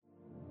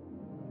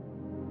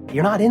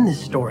You're not in this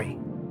story.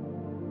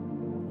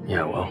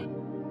 Yeah, well,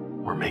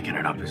 we're making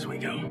it up as we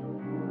go.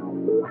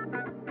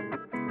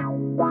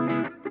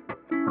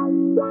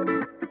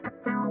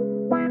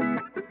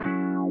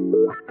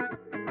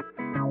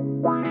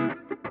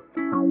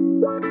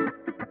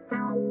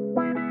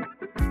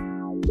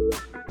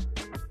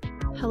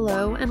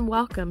 Hello and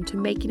welcome to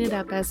Making It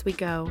Up As We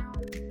Go,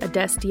 a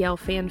Destiel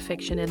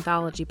fanfiction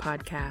anthology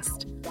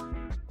podcast.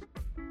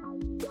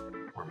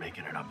 We're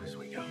making it up as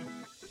we go.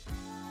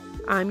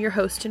 I'm your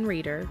host and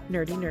reader,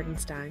 Nerdy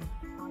Nerdenstein.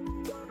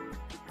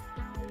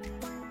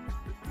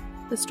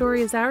 The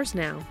story is ours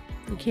now.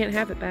 You can't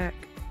have it back.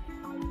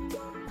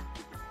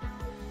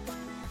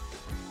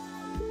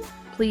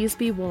 Please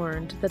be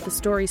warned that the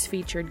stories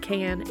featured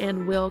can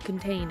and will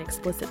contain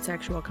explicit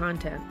sexual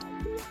content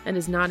and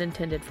is not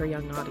intended for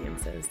young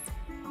audiences.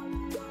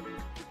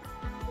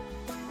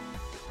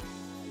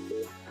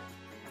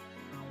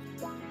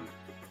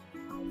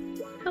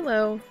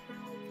 Hello.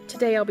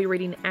 Today I'll be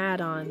reading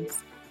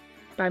Add-Ons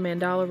by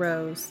Mandala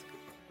Rose,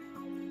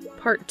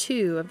 part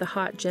 2 of the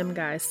Hot Gym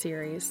Guys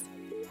series.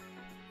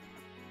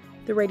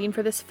 The rating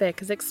for this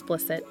fic is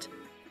explicit.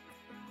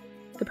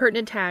 The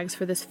pertinent tags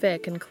for this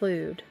fic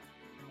include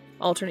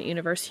alternate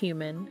universe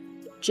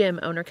human, gym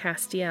owner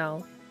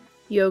Castiel,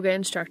 yoga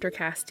instructor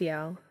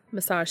Castiel,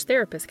 massage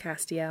therapist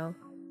Castiel,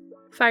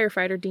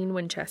 firefighter Dean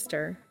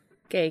Winchester,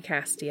 gay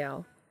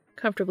Castiel,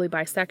 comfortably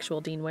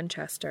bisexual Dean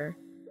Winchester,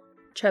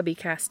 chubby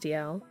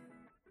Castiel,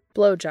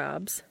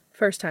 blowjobs,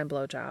 first-time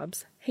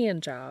blowjobs,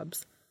 hand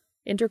jobs,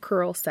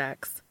 intercurl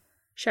sex,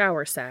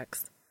 shower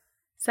sex,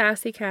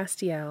 sassy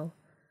Castiel,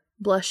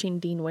 blushing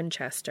Dean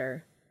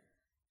Winchester,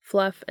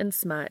 fluff and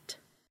smut,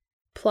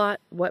 plot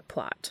what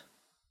plot,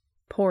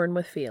 porn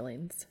with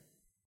feelings.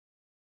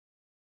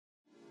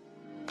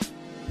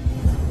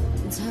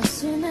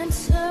 Tossing and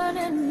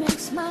turning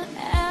makes my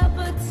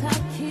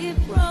appetite keep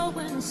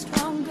growing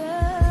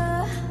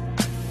stronger.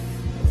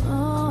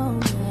 All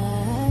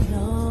night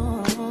long,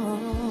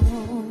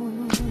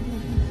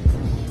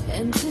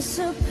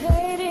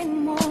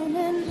 anticipating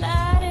morning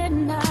light,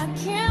 and I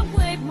can't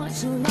wait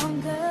much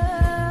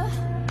longer.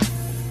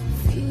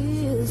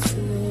 Feel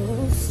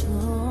so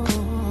strong.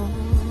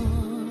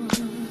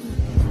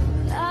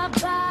 Our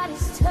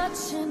bodies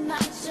touching, I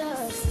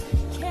just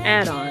can't.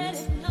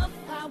 Add-Ons,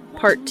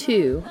 part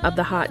 2 of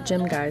the Hot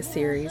Gym Guys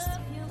series.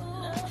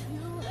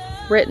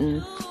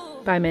 Written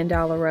by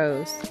Mandala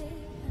Rose.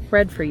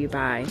 Read for you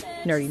by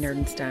Nerdy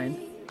Nerdenstein.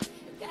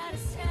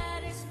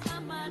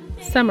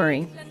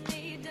 Summary.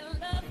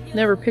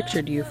 Never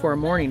pictured you for a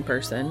morning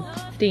person.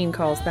 Dean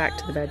calls back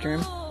to the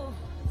bedroom.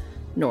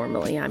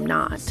 Normally I'm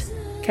not,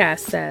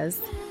 Cass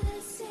says.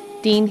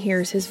 Dean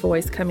hears his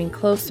voice coming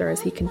closer as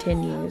he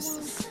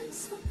continues.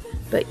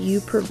 But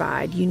you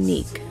provide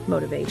unique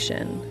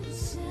motivation.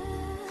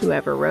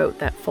 Whoever wrote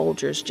that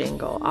Folgers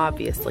jingle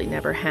obviously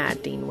never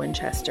had Dean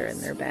Winchester in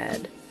their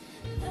bed.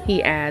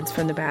 He adds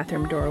from the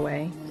bathroom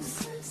doorway.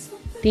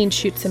 Dean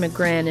shoots him a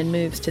grin and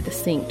moves to the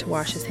sink to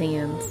wash his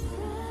hands.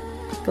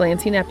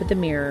 Glancing up at the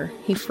mirror,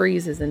 he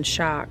freezes in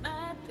shock.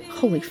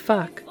 Holy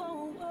fuck.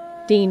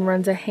 Dean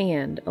runs a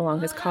hand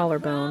along his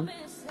collarbone.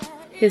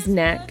 His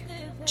neck,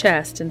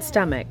 chest, and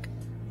stomach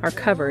are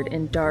covered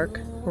in dark,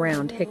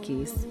 round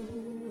hickeys.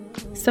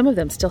 Some of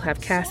them still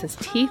have Cass's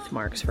teeth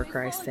marks, for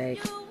Christ's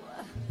sake.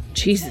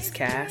 Jesus,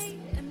 Cass.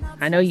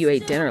 I know you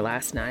ate dinner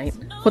last night.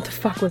 What the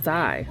fuck was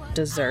I?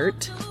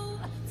 Dessert?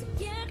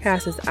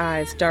 Cass's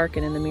eyes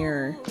darken in the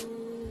mirror.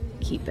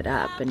 Keep it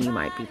up and you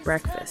might be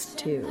breakfast,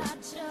 too.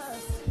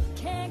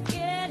 Can't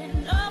get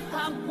enough.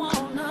 I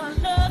wanna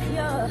love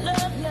you,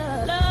 love you,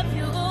 love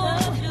you,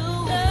 love you,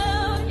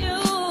 love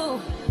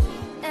you.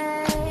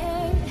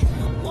 Hey,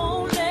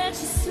 won't let you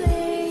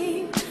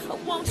sleep. I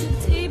want you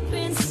deep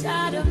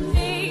inside of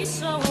me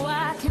so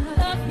I can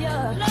love you,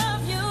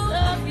 love you,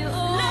 love you,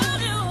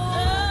 love you,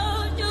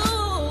 love you.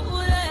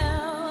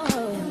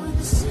 And when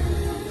the sun,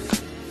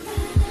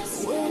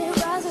 when it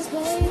rises,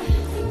 babe,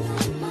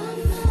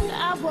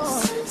 I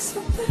want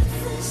for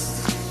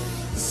breakfast.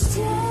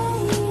 Stay.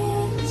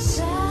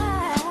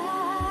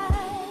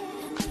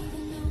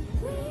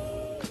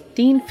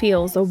 Dean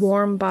feels a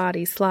warm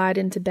body slide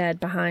into bed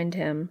behind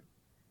him.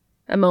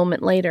 A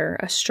moment later,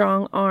 a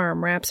strong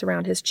arm wraps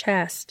around his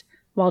chest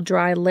while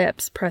dry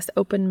lips press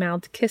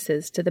open-mouthed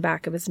kisses to the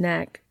back of his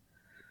neck.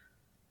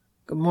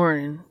 Good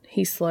morning,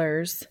 he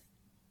slurs.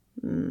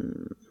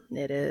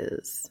 It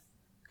is,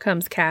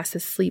 comes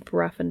Cass's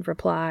sleep-roughened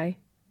reply.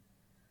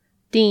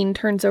 Dean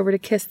turns over to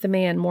kiss the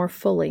man more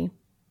fully,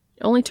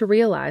 only to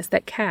realize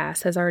that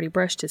Cass has already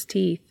brushed his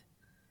teeth.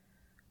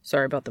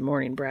 Sorry about the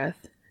morning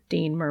breath,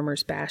 Dean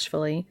murmurs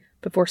bashfully,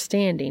 before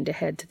standing to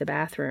head to the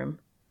bathroom.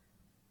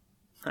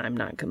 I'm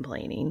not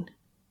complaining,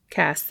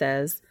 Cass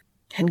says,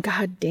 and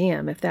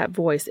goddamn if that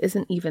voice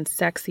isn't even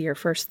sexier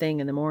first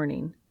thing in the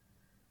morning.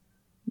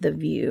 The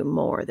view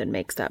more than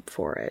makes up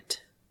for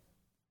it.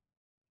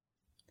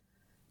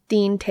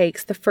 Dean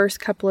takes the first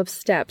couple of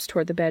steps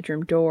toward the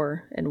bedroom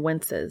door and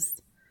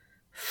winces.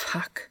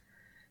 Fuck.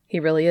 He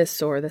really is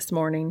sore this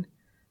morning.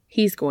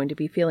 He's going to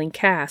be feeling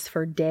Cass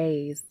for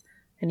days,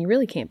 and you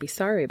really can't be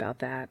sorry about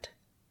that.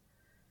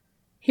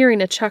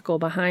 Hearing a chuckle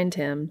behind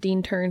him,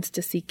 Dean turns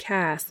to see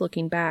Cass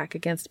looking back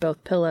against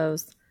both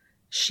pillows,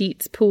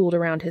 sheets pooled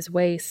around his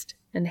waist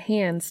and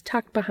hands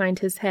tucked behind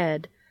his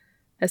head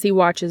as he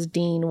watches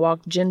Dean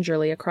walk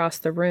gingerly across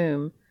the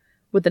room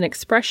with an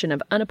expression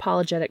of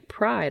unapologetic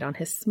pride on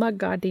his smug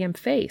goddamn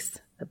face,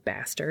 the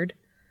bastard.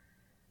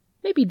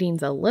 Maybe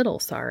Dean's a little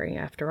sorry,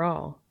 after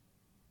all.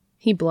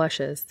 He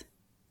blushes.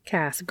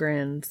 Cass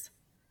grins.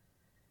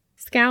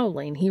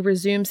 Scowling, he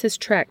resumes his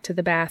trek to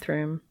the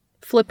bathroom,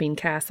 flipping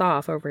Cass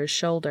off over his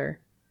shoulder.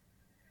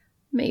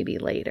 Maybe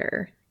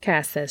later,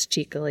 Cass says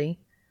cheekily.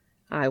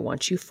 I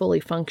want you fully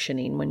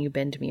functioning when you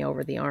bend me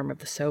over the arm of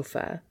the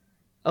sofa,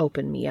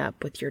 open me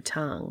up with your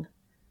tongue,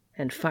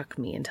 and fuck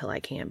me until I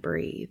can't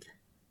breathe.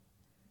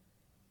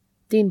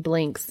 Dean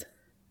blinks.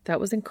 That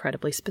was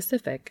incredibly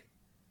specific.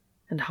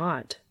 And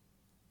hot.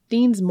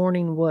 Dean's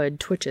morning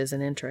wood twitches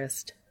in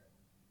interest.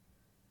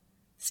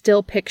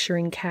 Still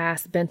picturing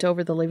Cass bent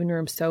over the living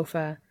room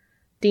sofa,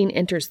 Dean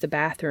enters the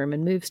bathroom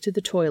and moves to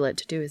the toilet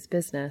to do his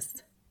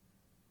business.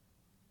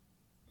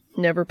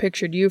 Never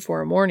pictured you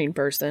for a morning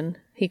person,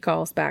 he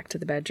calls back to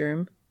the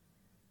bedroom.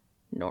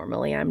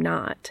 Normally I'm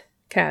not,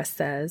 Cass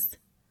says.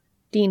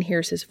 Dean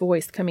hears his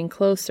voice coming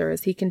closer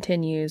as he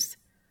continues,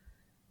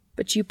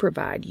 but you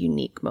provide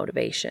unique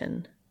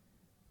motivation.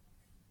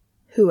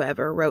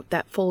 Whoever wrote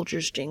that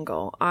Folgers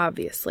jingle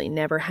obviously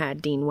never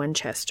had Dean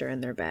Winchester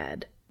in their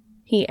bed,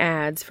 he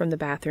adds from the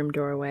bathroom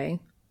doorway.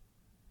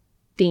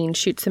 Dean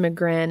shoots him a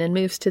grin and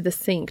moves to the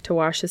sink to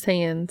wash his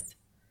hands.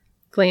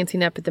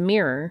 Glancing up at the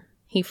mirror,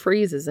 he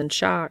freezes in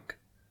shock.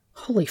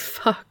 Holy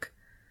fuck!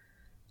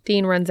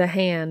 Dean runs a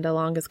hand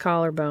along his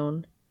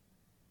collarbone.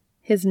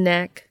 His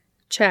neck,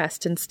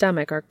 chest, and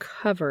stomach are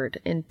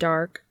covered in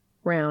dark,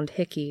 round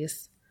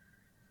hickeys.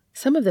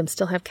 Some of them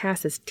still have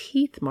Cass's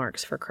teeth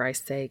marks, for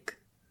Christ's sake.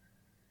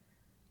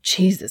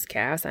 Jesus,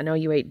 Cass, I know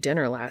you ate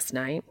dinner last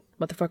night.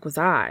 What the fuck was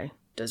I?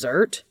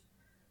 Dessert?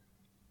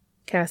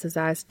 Cass's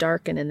eyes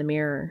darken in the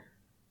mirror.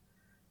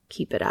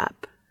 Keep it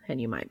up, and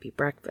you might be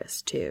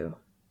breakfast, too.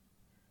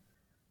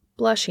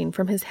 Blushing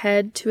from his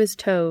head to his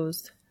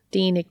toes,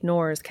 Dean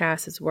ignores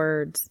Cass's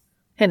words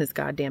and his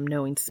goddamn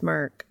knowing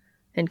smirk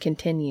and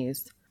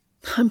continues,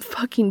 I'm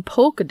fucking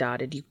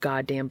polka-dotted, you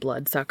goddamn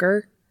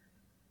bloodsucker.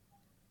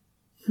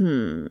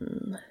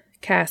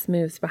 Cass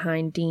moves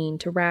behind Dean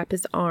to wrap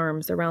his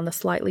arms around the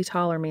slightly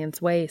taller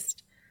man's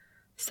waist,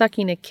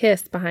 sucking a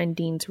kiss behind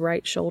Dean's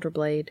right shoulder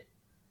blade.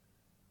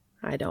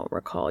 I don't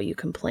recall you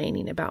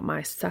complaining about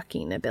my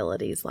sucking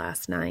abilities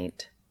last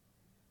night.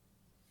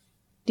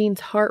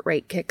 Dean's heart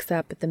rate kicks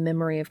up at the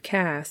memory of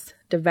Cass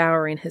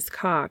devouring his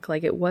cock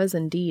like it was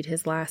indeed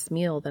his last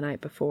meal the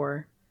night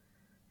before,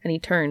 and he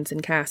turns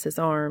in Cass's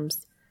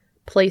arms,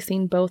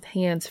 placing both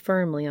hands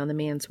firmly on the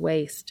man's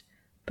waist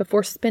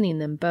before spinning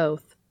them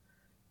both,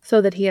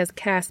 so that he has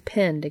Cass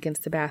pinned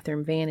against the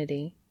bathroom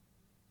vanity.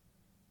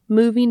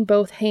 Moving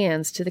both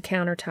hands to the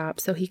countertop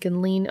so he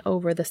can lean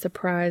over the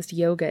surprised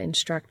yoga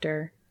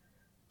instructor,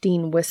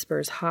 Dean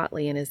whispers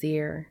hotly in his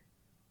ear,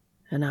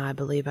 and I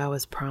believe I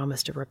was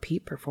promised a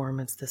repeat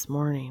performance this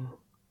morning.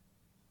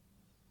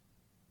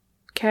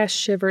 Cass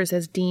shivers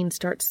as Dean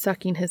starts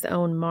sucking his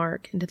own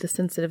mark into the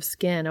sensitive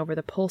skin over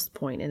the pulse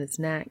point in his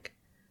neck.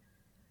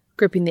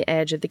 Gripping the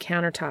edge of the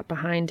countertop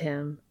behind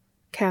him,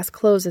 Cass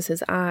closes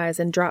his eyes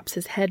and drops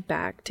his head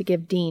back to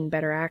give Dean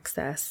better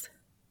access.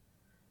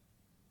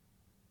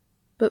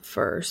 But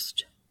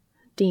first,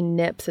 Dean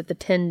nips at the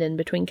tendon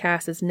between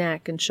Cass's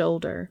neck and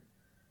shoulder.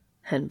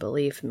 And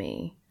believe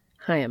me,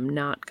 I am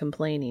not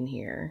complaining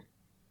here.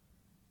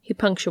 He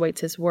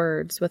punctuates his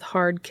words with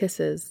hard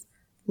kisses,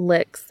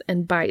 licks,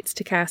 and bites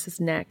to Cass's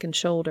neck and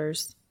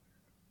shoulders.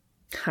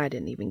 I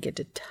didn't even get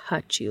to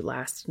touch you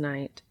last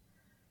night.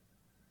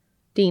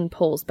 Dean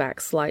pulls back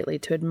slightly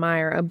to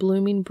admire a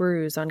blooming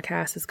bruise on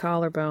Cass's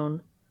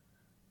collarbone.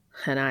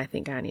 And I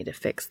think I need to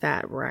fix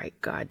that right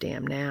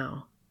goddamn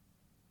now.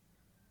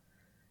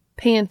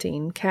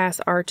 Panting, Cass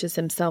arches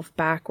himself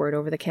backward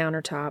over the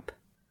countertop,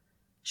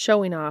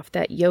 showing off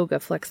that yoga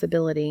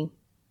flexibility,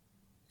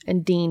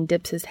 and Dean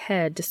dips his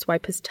head to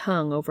swipe his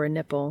tongue over a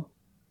nipple.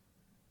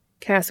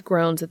 Cass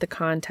groans at the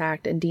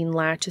contact, and Dean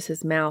latches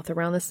his mouth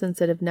around the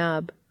sensitive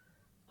nub,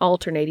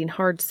 alternating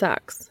hard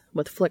sucks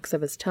with flicks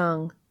of his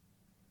tongue.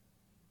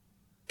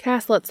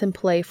 Cass lets him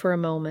play for a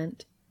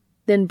moment,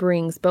 then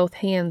brings both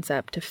hands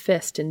up to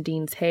fist in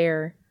Dean's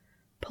hair,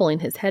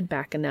 pulling his head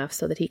back enough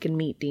so that he can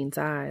meet Dean's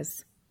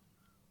eyes.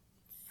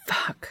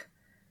 Fuck.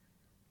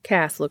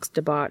 Cass looks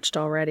debauched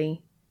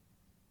already.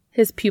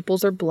 His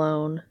pupils are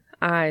blown,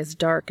 eyes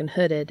dark and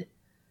hooded,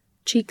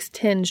 cheeks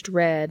tinged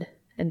red,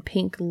 and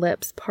pink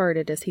lips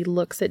parted as he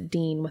looks at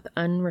Dean with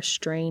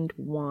unrestrained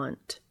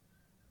want.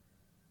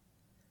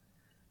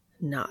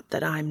 Not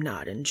that I'm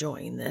not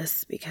enjoying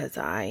this, because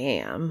I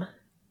am,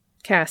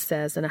 Cass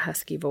says in a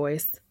husky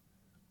voice.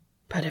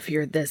 But if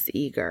you're this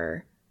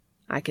eager,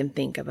 I can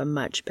think of a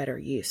much better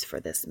use for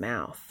this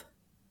mouth.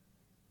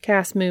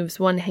 Cass moves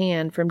one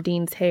hand from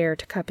Dean's hair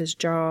to cup his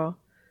jaw,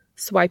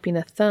 swiping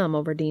a thumb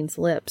over Dean's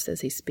lips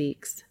as he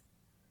speaks.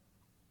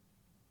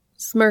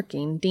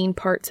 Smirking, Dean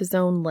parts his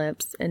own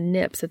lips and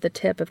nips at the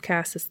tip of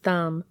Cass's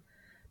thumb,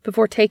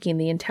 before taking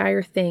the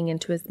entire thing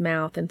into his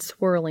mouth and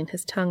swirling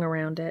his tongue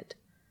around it.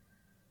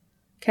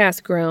 Cass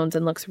groans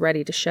and looks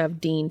ready to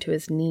shove Dean to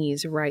his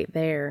knees right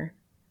there.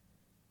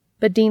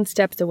 But Dean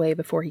steps away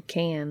before he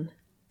can,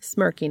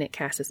 smirking at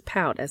Cass's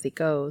pout as he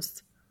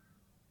goes.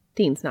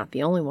 Dean's not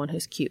the only one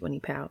who's cute when he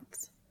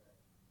pouts.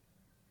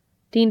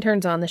 Dean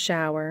turns on the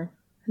shower,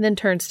 and then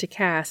turns to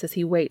Cass as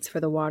he waits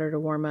for the water to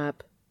warm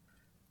up.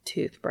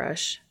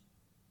 Toothbrush.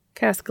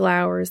 Cass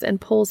glowers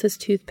and pulls his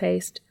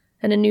toothpaste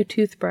and a new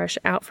toothbrush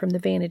out from the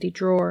vanity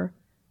drawer,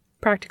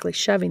 practically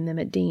shoving them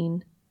at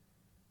Dean.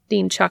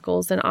 Dean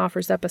chuckles and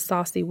offers up a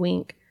saucy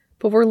wink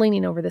before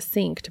leaning over the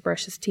sink to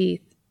brush his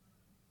teeth.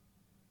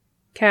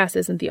 Cass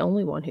isn't the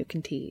only one who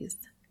can tease.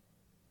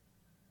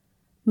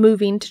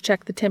 Moving to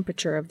check the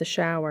temperature of the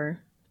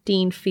shower,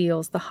 Dean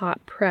feels the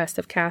hot press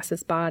of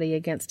Cass's body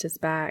against his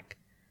back.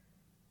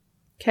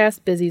 Cass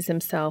busies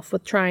himself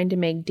with trying to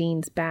make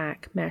Dean's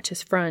back match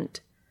his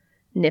front,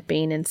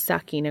 nipping and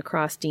sucking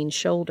across Dean's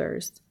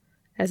shoulders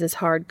as his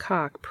hard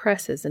cock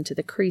presses into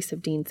the crease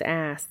of Dean's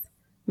ass,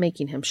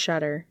 making him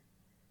shudder.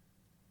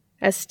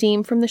 As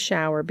steam from the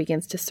shower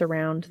begins to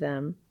surround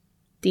them,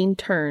 Dean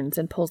turns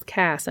and pulls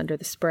Cass under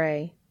the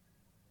spray.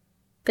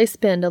 They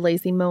spend a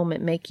lazy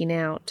moment making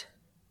out,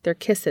 their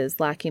kisses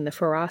lacking the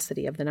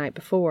ferocity of the night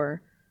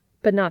before,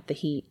 but not the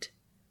heat.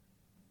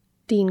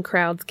 Dean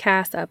crowds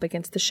Cass up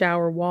against the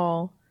shower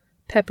wall,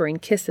 peppering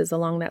kisses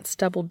along that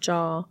stubbled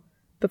jaw,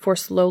 before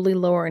slowly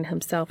lowering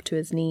himself to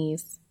his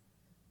knees.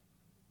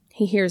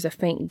 He hears a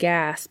faint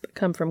gasp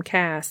come from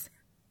Cass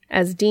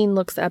as Dean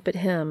looks up at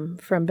him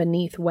from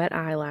beneath wet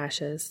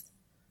eyelashes.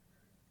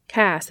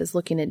 Cass is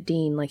looking at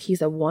Dean like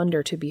he's a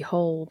wonder to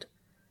behold,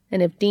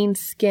 and if Dean's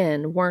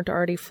skin weren't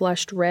already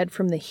flushed red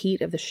from the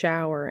heat of the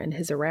shower and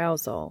his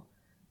arousal,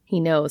 he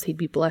knows he'd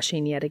be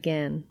blushing yet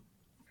again.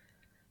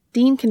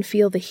 Dean can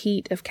feel the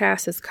heat of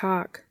Cass's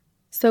cock,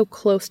 so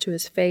close to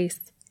his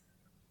face.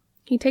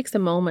 He takes a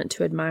moment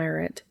to admire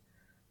it.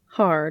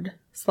 Hard,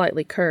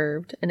 slightly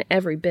curved, and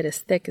every bit as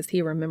thick as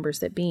he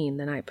remembers it being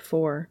the night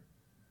before.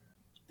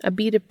 A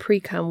bead of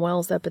pre-cum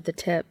wells up at the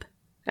tip,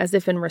 as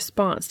if in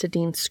response to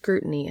Dean's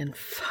scrutiny, and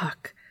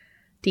fuck,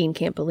 Dean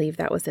can't believe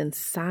that was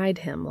inside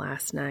him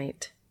last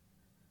night.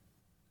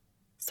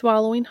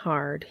 Swallowing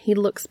hard, he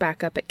looks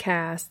back up at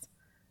Cass,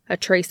 a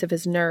trace of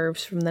his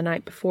nerves from the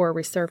night before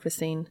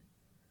resurfacing.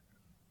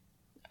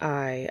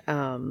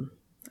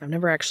 I've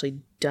never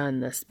actually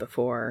done this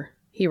before,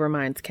 he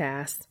reminds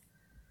Cass.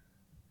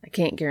 I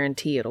can't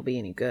guarantee it'll be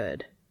any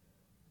good.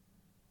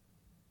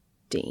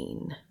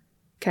 Dean,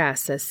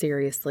 Cass says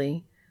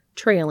seriously,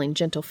 trailing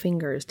gentle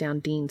fingers down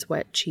Dean's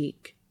wet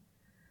cheek.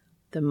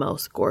 The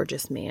most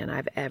gorgeous man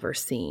I've ever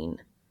seen,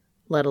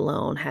 let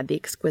alone had the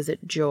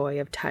exquisite joy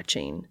of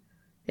touching,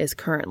 is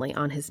currently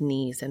on his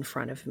knees in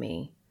front of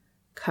me,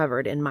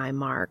 covered in my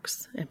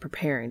marks and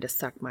preparing to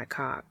suck my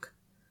cock.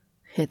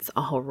 It's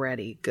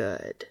already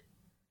good.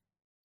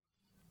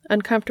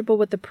 Uncomfortable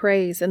with the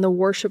praise and the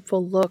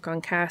worshipful look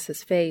on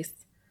Cass's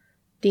face,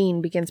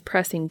 Dean begins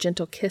pressing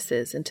gentle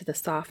kisses into the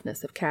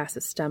softness of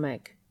Cass's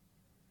stomach.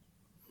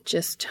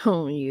 Just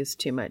don't use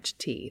too much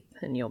teeth,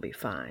 and you'll be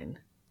fine.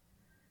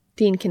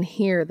 Dean can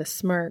hear the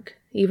smirk,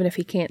 even if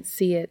he can't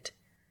see it.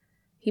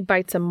 He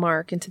bites a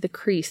mark into the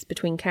crease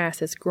between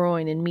Cass's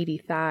groin and meaty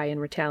thigh in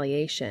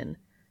retaliation,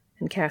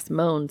 and Cass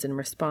moans in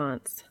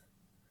response.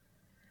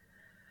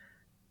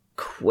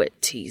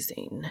 Quit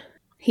teasing,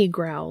 he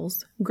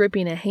growls,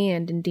 gripping a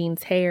hand in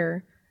Dean's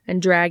hair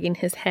and dragging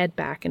his head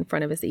back in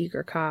front of his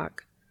eager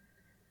cock.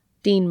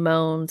 Dean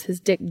moans, his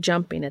dick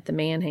jumping at the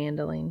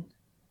manhandling.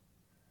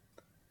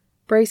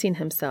 Bracing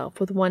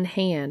himself with one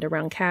hand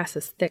around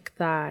Cass's thick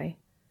thigh,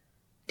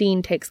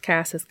 Dean takes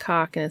Cass's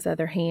cock in his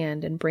other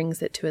hand and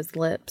brings it to his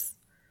lips,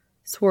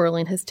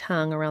 swirling his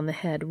tongue around the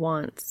head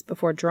once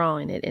before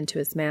drawing it into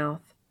his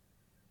mouth.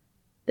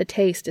 The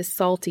taste is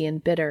salty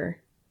and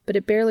bitter, but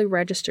it barely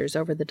registers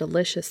over the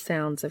delicious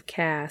sounds of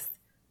Cass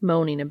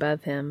moaning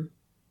above him.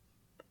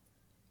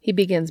 He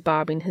begins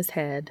bobbing his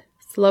head,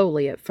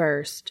 slowly at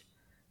first,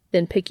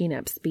 then picking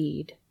up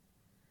speed.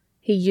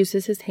 He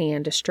uses his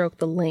hand to stroke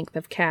the length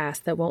of Cass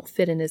that won't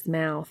fit in his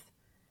mouth,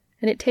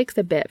 and it takes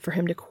a bit for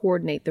him to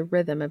coordinate the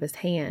rhythm of his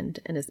hand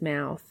and his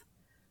mouth,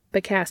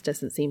 but Cass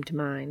doesn't seem to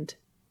mind.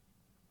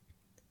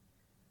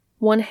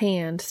 One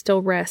hand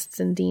still rests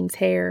in Dean's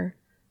hair,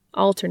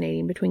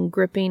 alternating between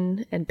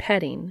gripping and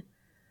petting,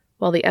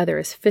 while the other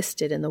is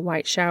fisted in the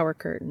white shower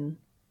curtain.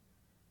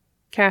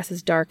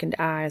 Cass's darkened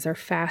eyes are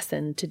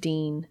fastened to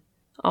Dean,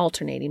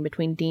 alternating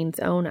between Dean's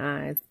own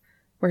eyes,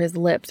 where his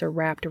lips are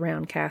wrapped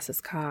around Cass's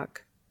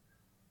cock.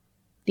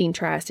 Dean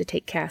tries to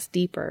take Cass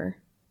deeper,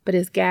 but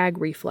his gag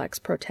reflex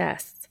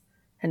protests,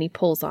 and he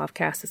pulls off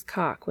Cass's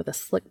cock with a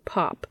slick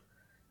pop,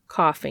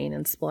 coughing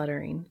and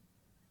spluttering.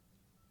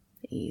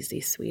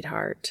 Easy,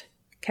 sweetheart,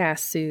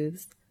 Cass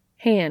soothes,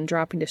 hand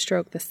dropping to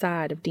stroke the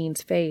side of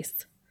Dean's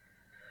face.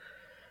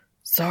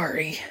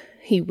 Sorry,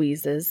 he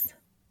wheezes.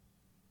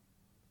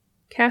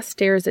 Cass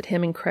stares at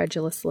him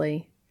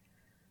incredulously.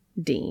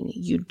 Dean,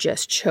 you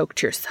just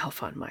choked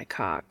yourself on my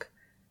cock.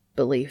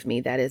 Believe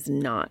me, that is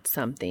not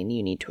something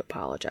you need to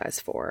apologize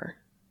for.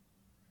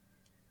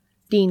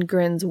 Dean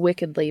grins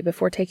wickedly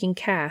before taking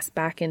Cass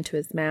back into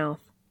his mouth.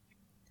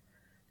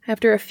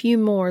 After a few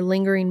more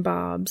lingering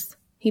bobs,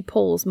 he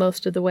pulls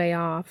most of the way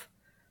off,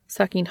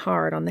 sucking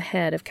hard on the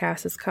head of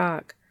Cass's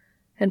cock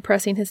and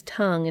pressing his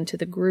tongue into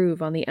the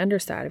groove on the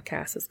underside of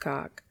Cass's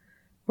cock,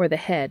 where the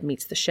head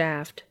meets the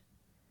shaft.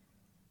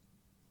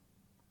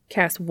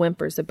 Cass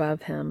whimpers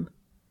above him.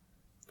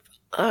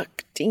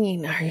 Fuck,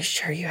 Dean, are you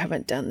sure you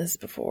haven't done this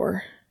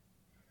before?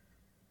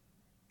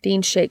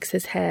 Dean shakes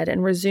his head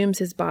and resumes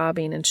his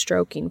bobbing and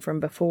stroking from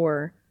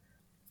before,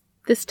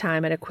 this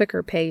time at a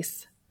quicker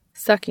pace,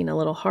 sucking a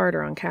little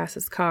harder on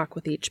Cass's cock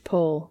with each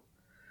pull.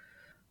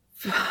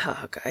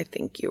 Fuck, I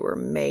think you were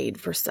made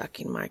for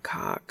sucking my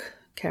cock,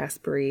 Cass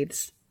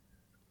breathes.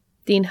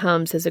 Dean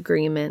hums his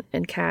agreement,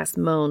 and Cass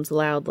moans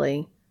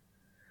loudly.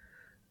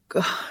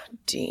 God,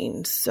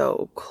 Dean,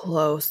 so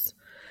close,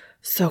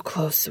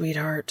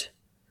 sweetheart.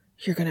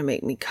 You're gonna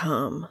make me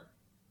come.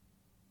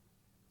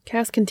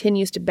 Cass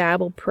continues to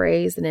babble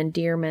praise and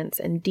endearments,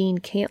 and Dean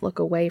can't look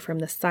away from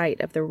the sight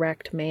of the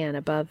wrecked man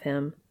above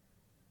him.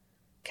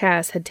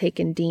 Cass had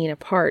taken Dean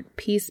apart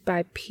piece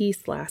by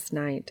piece last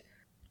night,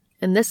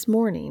 and this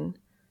morning,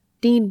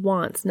 Dean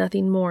wants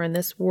nothing more in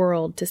this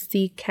world to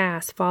see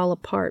Cass fall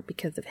apart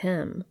because of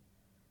him.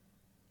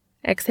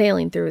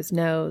 Exhaling through his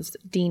nose,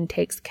 Dean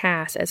takes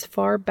Cass as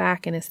far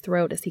back in his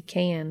throat as he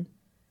can.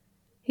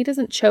 He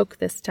doesn't choke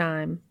this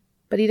time,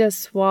 but he does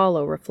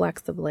swallow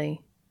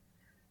reflexively.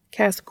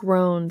 Cass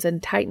groans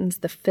and tightens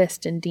the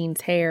fist in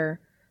Dean's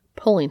hair,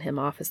 pulling him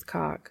off his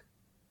cock.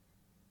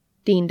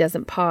 Dean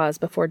doesn't pause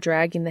before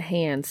dragging the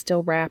hand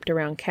still wrapped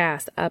around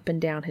Cass up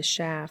and down his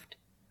shaft.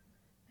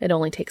 It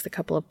only takes a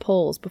couple of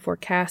pulls before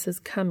Cass is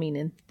coming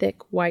in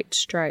thick white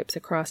stripes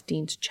across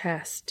Dean's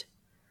chest.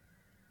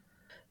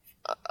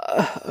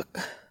 Ugh,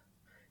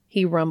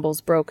 he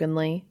rumbles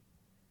brokenly.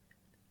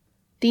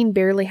 Dean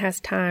barely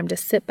has time to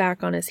sit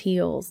back on his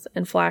heels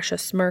and flash a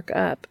smirk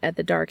up at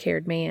the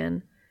dark-haired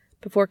man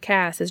before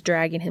Cass is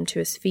dragging him to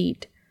his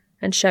feet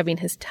and shoving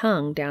his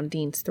tongue down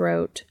Dean's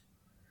throat.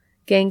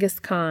 Genghis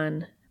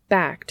Khan,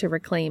 back to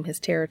reclaim his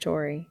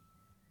territory.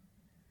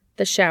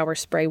 The shower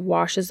spray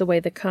washes away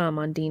the cum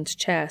on Dean's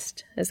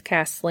chest as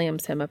Cass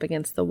slams him up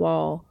against the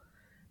wall,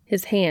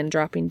 his hand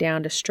dropping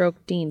down to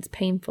stroke Dean's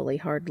painfully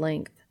hard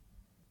length.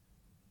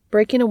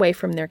 Breaking away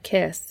from their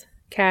kiss,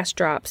 Cass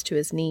drops to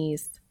his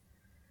knees.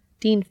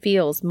 Dean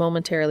feels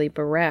momentarily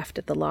bereft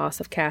at the loss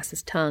of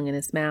Cass's tongue in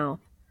his mouth,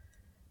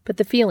 but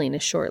the feeling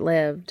is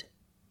short-lived.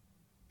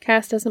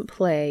 Cass doesn't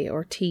play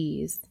or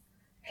tease,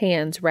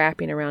 hands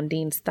wrapping around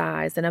Dean's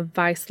thighs in a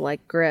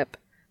vice-like grip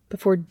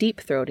before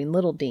deep-throating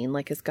little Dean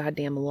like his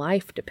goddamn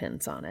life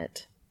depends on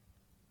it.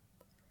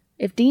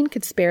 If Dean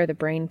could spare the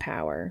brain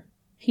power,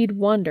 he'd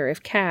wonder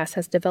if Cass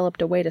has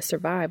developed a way to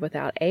survive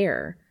without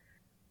air,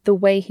 the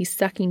way he's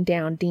sucking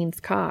down Dean's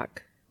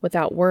cock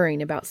without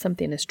worrying about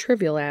something as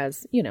trivial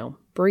as,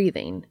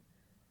 breathing.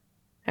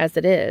 As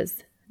it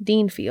is,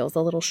 Dean feels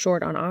a little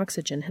short on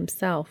oxygen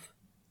himself.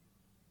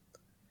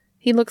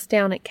 He looks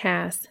down at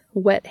Cass,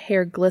 wet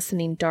hair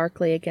glistening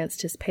darkly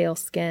against his pale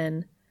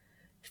skin,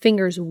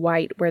 fingers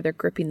white where they're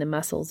gripping the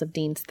muscles of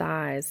Dean's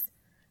thighs,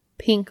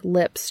 pink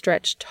lips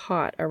stretched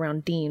taut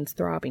around Dean's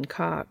throbbing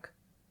cock.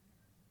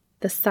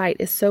 The sight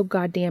is so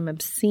goddamn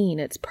obscene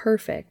it's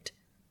perfect,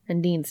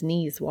 and Dean's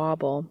knees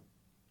wobble.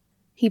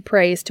 He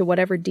prays to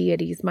whatever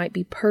deities might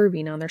be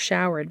perving on their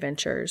shower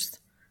adventures,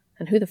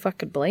 and who the fuck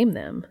could blame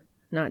them?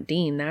 Not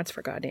Dean, that's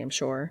for goddamn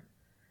sure.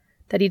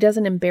 That he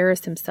doesn't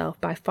embarrass himself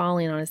by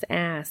falling on his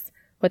ass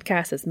with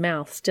Cass's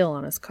mouth still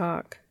on his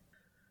cock.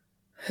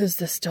 Is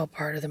this still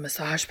part of the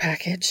massage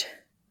package?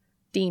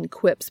 Dean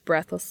quips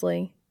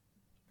breathlessly.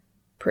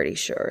 Pretty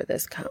sure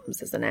this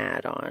comes as an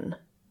add-on.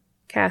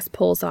 Cass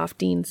pulls off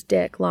Dean's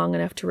dick long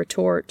enough to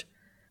retort,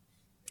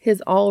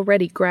 his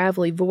already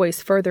gravelly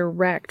voice further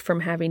wrecked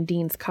from having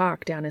Dean's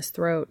cock down his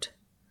throat.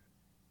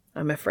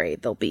 I'm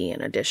afraid there'll be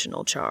an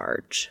additional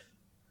charge.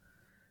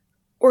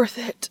 Worth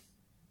it,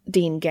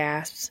 Dean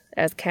gasps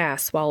as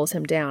Cass swallows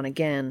him down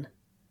again.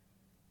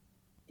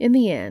 In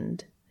the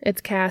end,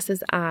 it's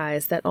Cass's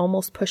eyes that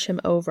almost push him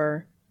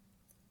over,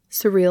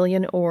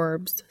 cerulean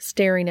orbs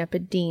staring up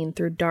at Dean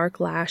through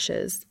dark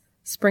lashes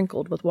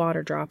sprinkled with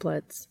water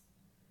droplets.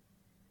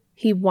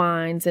 He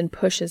whines and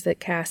pushes at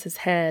Cass's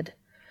head.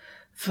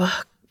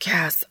 Fuck,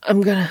 Cass,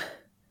 I'm gonna...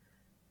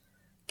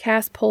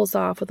 Cass pulls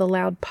off with a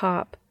loud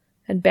pop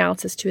and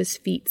bounces to his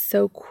feet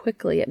so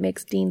quickly it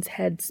makes Dean's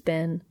head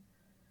spin.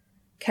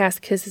 Cass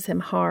kisses him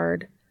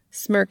hard,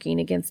 smirking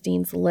against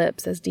Dean's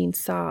lips as Dean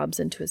sobs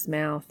into his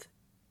mouth.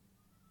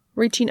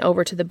 Reaching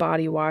over to the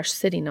body wash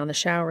sitting on the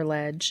shower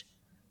ledge,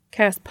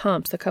 Cass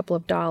pumps a couple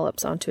of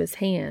dollops onto his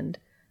hand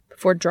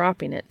before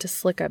dropping it to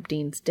slick up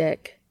Dean's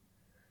dick.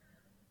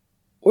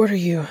 What are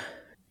you...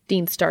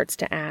 Dean starts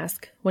to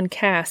ask, when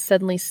Cass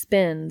suddenly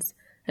spins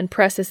and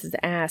presses his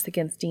ass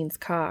against Dean's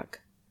cock.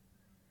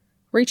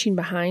 Reaching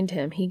behind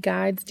him, he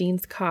guides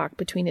Dean's cock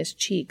between his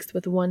cheeks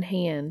with one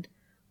hand,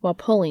 while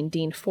pulling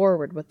Dean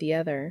forward with the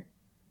other.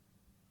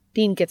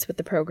 Dean gets with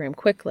the program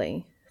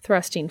quickly,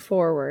 thrusting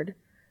forward,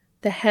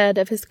 the head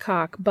of his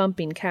cock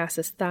bumping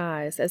Cass's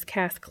thighs as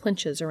Cass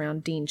clinches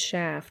around Dean's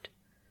shaft.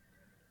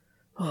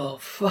 "Oh,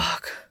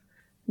 fuck,"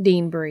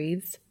 Dean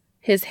breathes,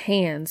 his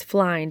hands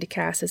flying to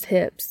Cass's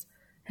hips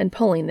and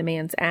pulling the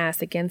man's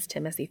ass against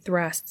him as he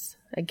thrusts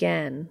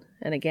again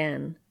and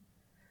again.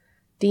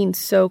 Dean's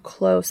so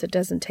close it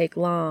doesn't take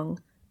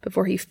long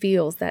before he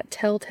feels that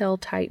telltale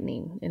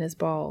tightening in his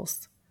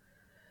balls.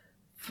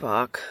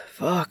 "Fuck,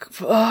 fuck,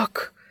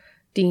 fuck,"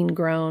 Dean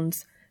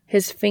groans,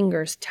 his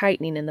fingers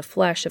tightening in the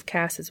flesh of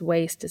Cass's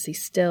waist as he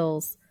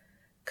stills,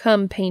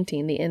 cum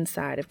painting the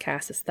inside of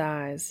Cass's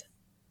thighs.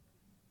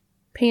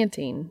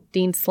 Panting,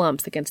 Dean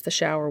slumps against the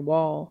shower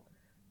wall,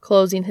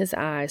 closing his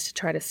eyes to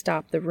try to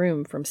stop the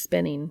room from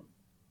spinning.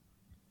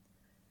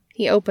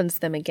 He opens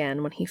them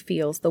again when he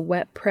feels the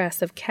wet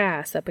press of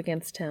Cass up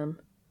against him.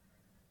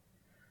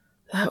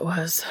 "That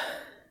was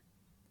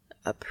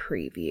a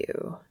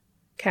preview,"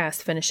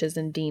 Cass finishes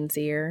in Dean's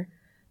ear,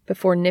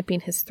 before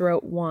nipping his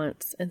throat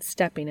once and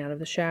stepping out of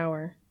the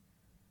shower.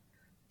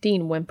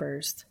 Dean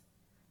whimpers.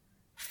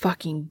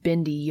 Fucking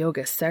Bindi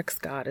yoga sex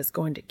god is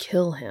going to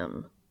kill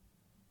him.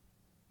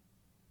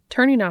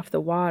 Turning off the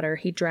water,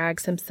 he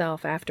drags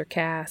himself after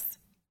Cass.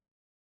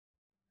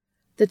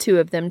 The two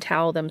of them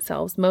towel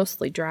themselves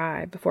mostly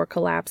dry before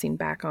collapsing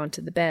back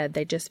onto the bed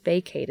they just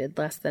vacated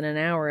less than an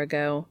hour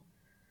ago.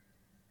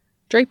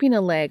 Draping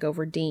a leg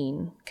over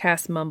Dean,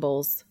 Cass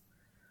mumbles,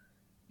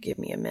 "Give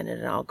me a minute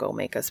and I'll go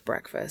make us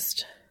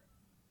breakfast."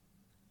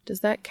 Does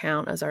that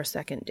count as our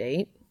second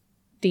date?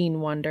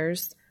 Dean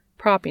wonders,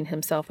 propping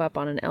himself up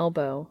on an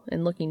elbow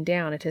and looking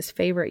down at his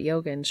favorite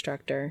yoga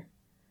instructor.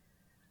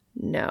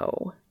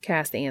 "No,"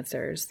 Cass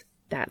answers.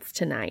 "That's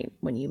tonight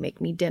when you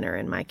make me dinner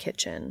in my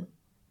kitchen."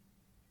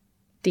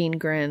 Dean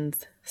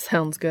grins.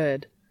 "Sounds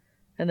good.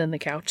 And then the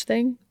couch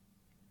thing?"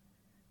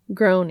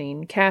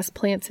 Groaning, Cass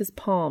plants his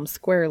palm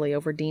squarely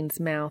over Dean's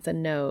mouth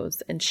and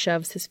nose and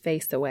shoves his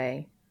face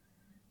away.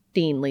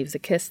 Dean leaves a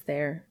kiss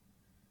there.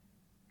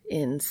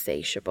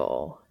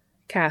 "Insatiable,"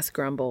 Cass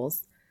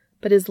grumbles,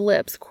 but his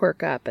lips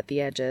quirk up at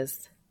the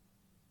edges.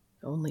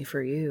 "Only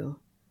for you,"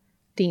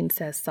 Dean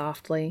says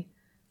softly,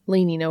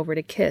 leaning over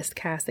to kiss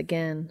Cass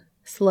again,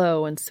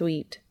 slow and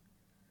sweet.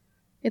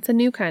 It's a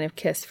new kind of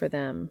kiss for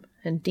them,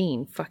 and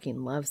Dean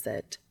fucking loves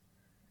it.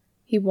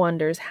 He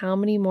wonders how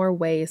many more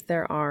ways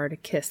there are to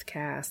kiss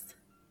Cass.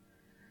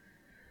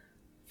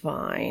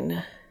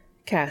 "Fine,"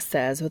 Cass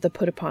says with a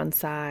put-upon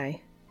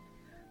sigh.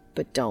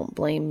 "But don't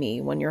blame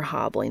me when you're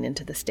hobbling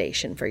into the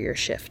station for your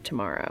shift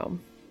tomorrow."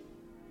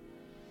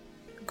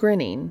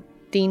 Grinning,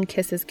 Dean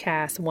kisses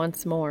Cass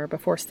once more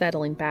before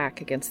settling back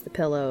against the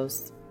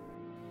pillows.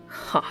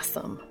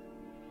 Awesome.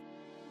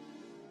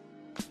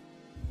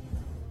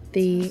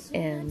 The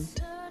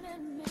end.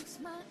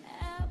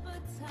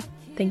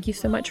 Thank you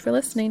so much for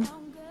listening.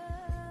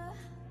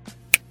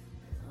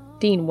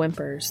 Dean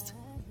whimpers.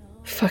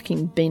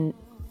 Fucking Bindi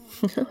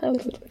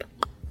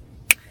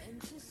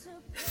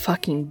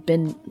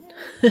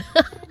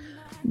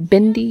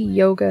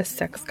yoga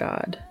sex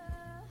god.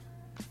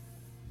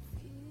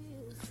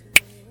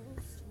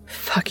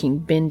 Fucking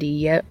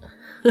Bindi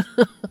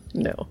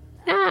No.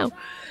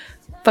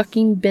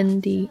 Fucking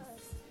Bindi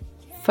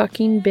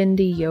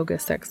yoga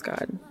sex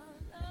god.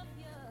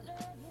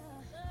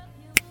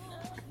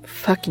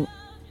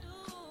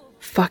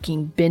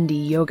 Fucking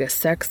Bindi yoga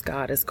sex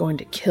god is going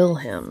to kill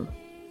him.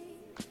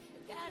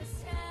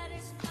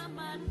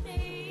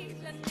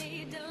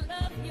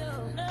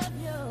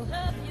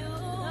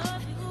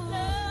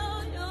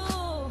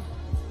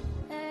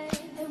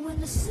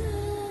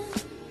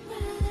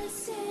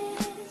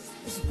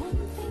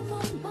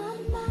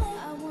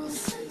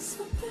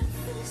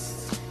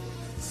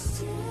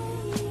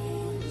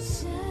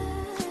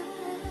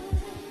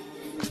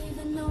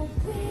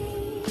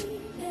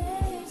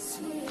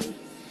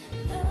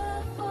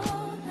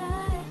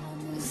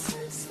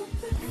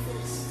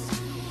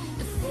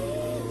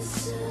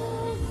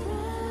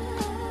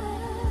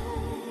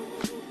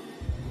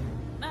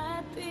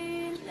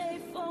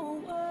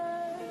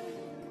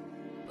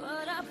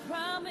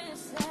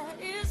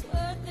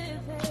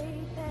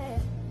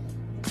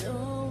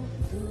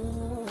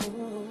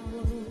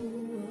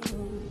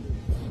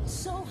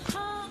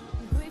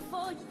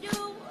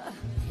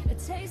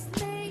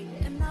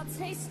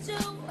 Taste you.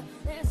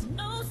 There's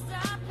no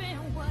stopping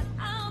what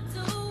I'll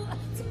do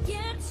to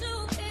get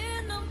you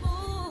in the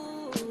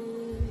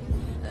mood.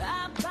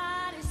 Our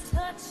bodies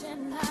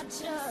touching, I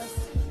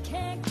just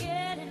can't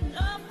get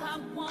enough. I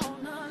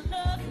wanna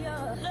love you,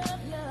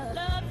 love you,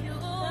 love you,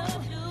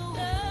 love you,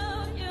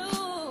 love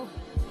you.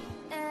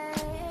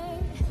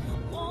 Ay,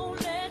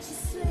 won't let you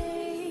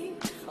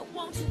sleep. I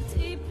want you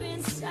deep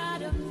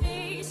inside of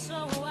me so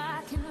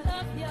I can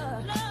love you,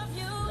 love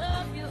you,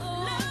 love you.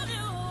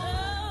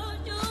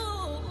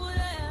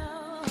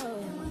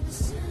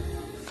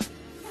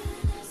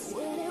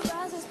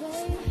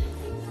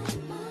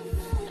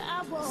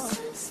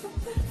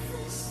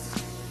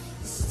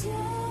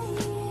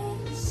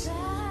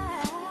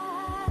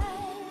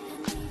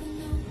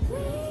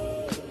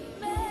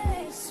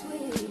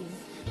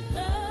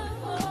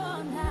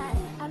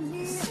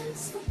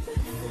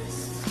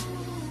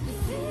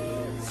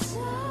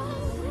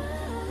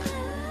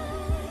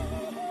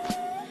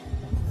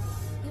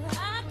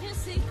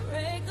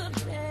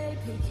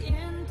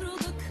 peeking through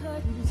the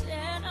curtains,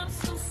 and I'm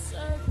so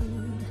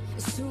certain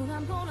soon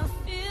I'm gonna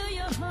feel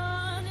your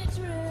honey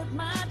drip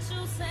my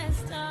juice and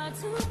start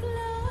to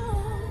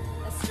glow.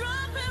 A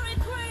strawberry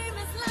cream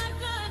is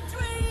like a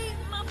dream,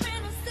 my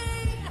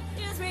fantasy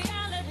is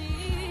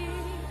reality.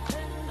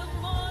 When the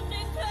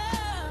morning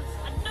comes,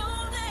 I know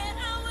that I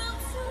will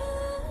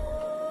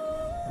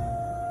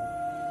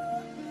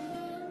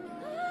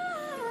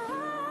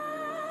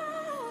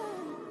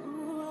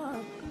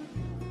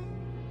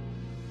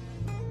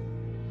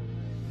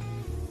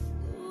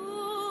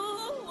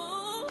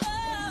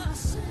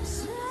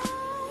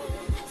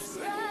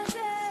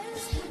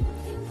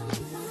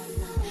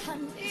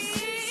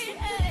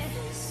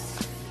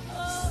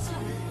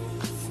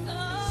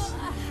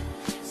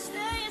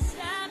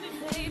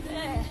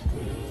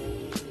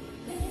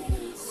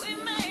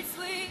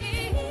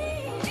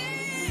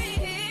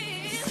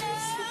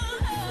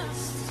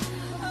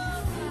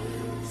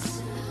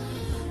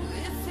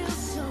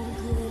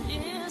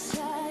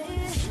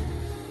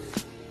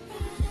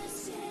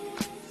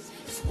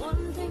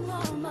one thing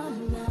on my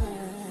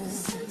mind.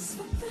 Sex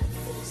for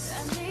breakfast. I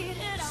need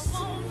it, I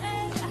want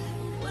it.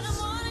 When the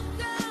morning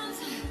comes,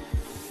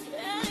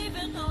 can't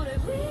even know that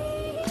we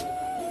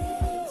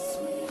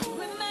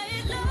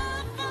made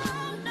love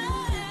all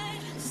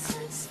night.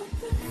 Sex for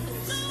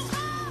breakfast. So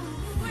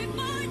hungry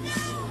for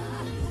you.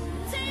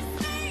 Taste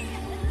me,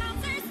 and I'll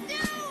taste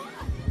you.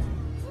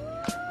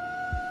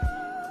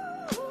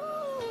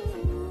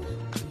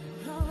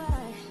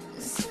 Alright.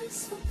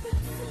 Sex for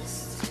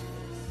breakfast.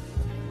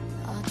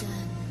 All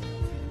done.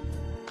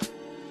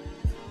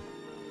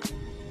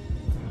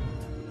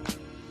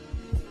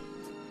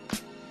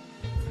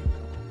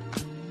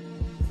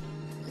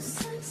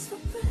 Sex for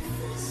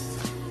breakfast.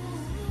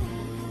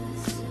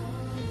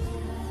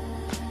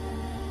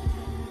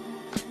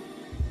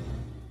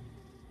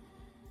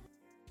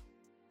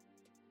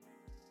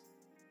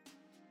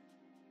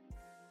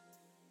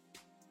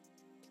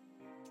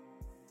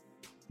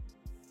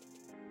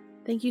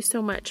 Thank you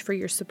so much for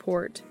your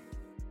support.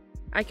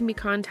 I can be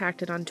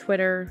contacted on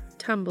Twitter,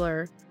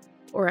 Tumblr,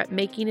 or at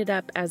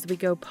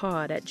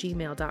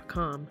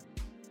makingitupaswegopod@gmail.com.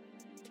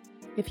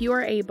 If you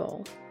are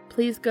able,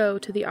 please go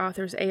to the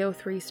author's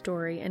AO3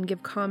 story and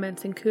give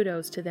comments and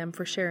kudos to them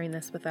for sharing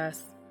this with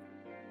us.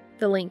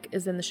 The link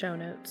is in the show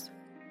notes.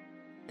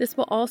 This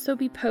will also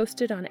be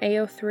posted on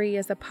AO3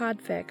 as a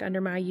podfic under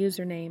my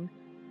username,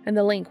 and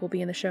the link will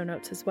be in the show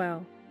notes as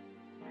well.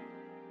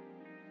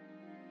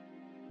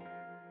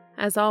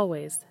 As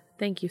always,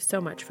 thank you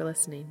so much for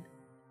listening.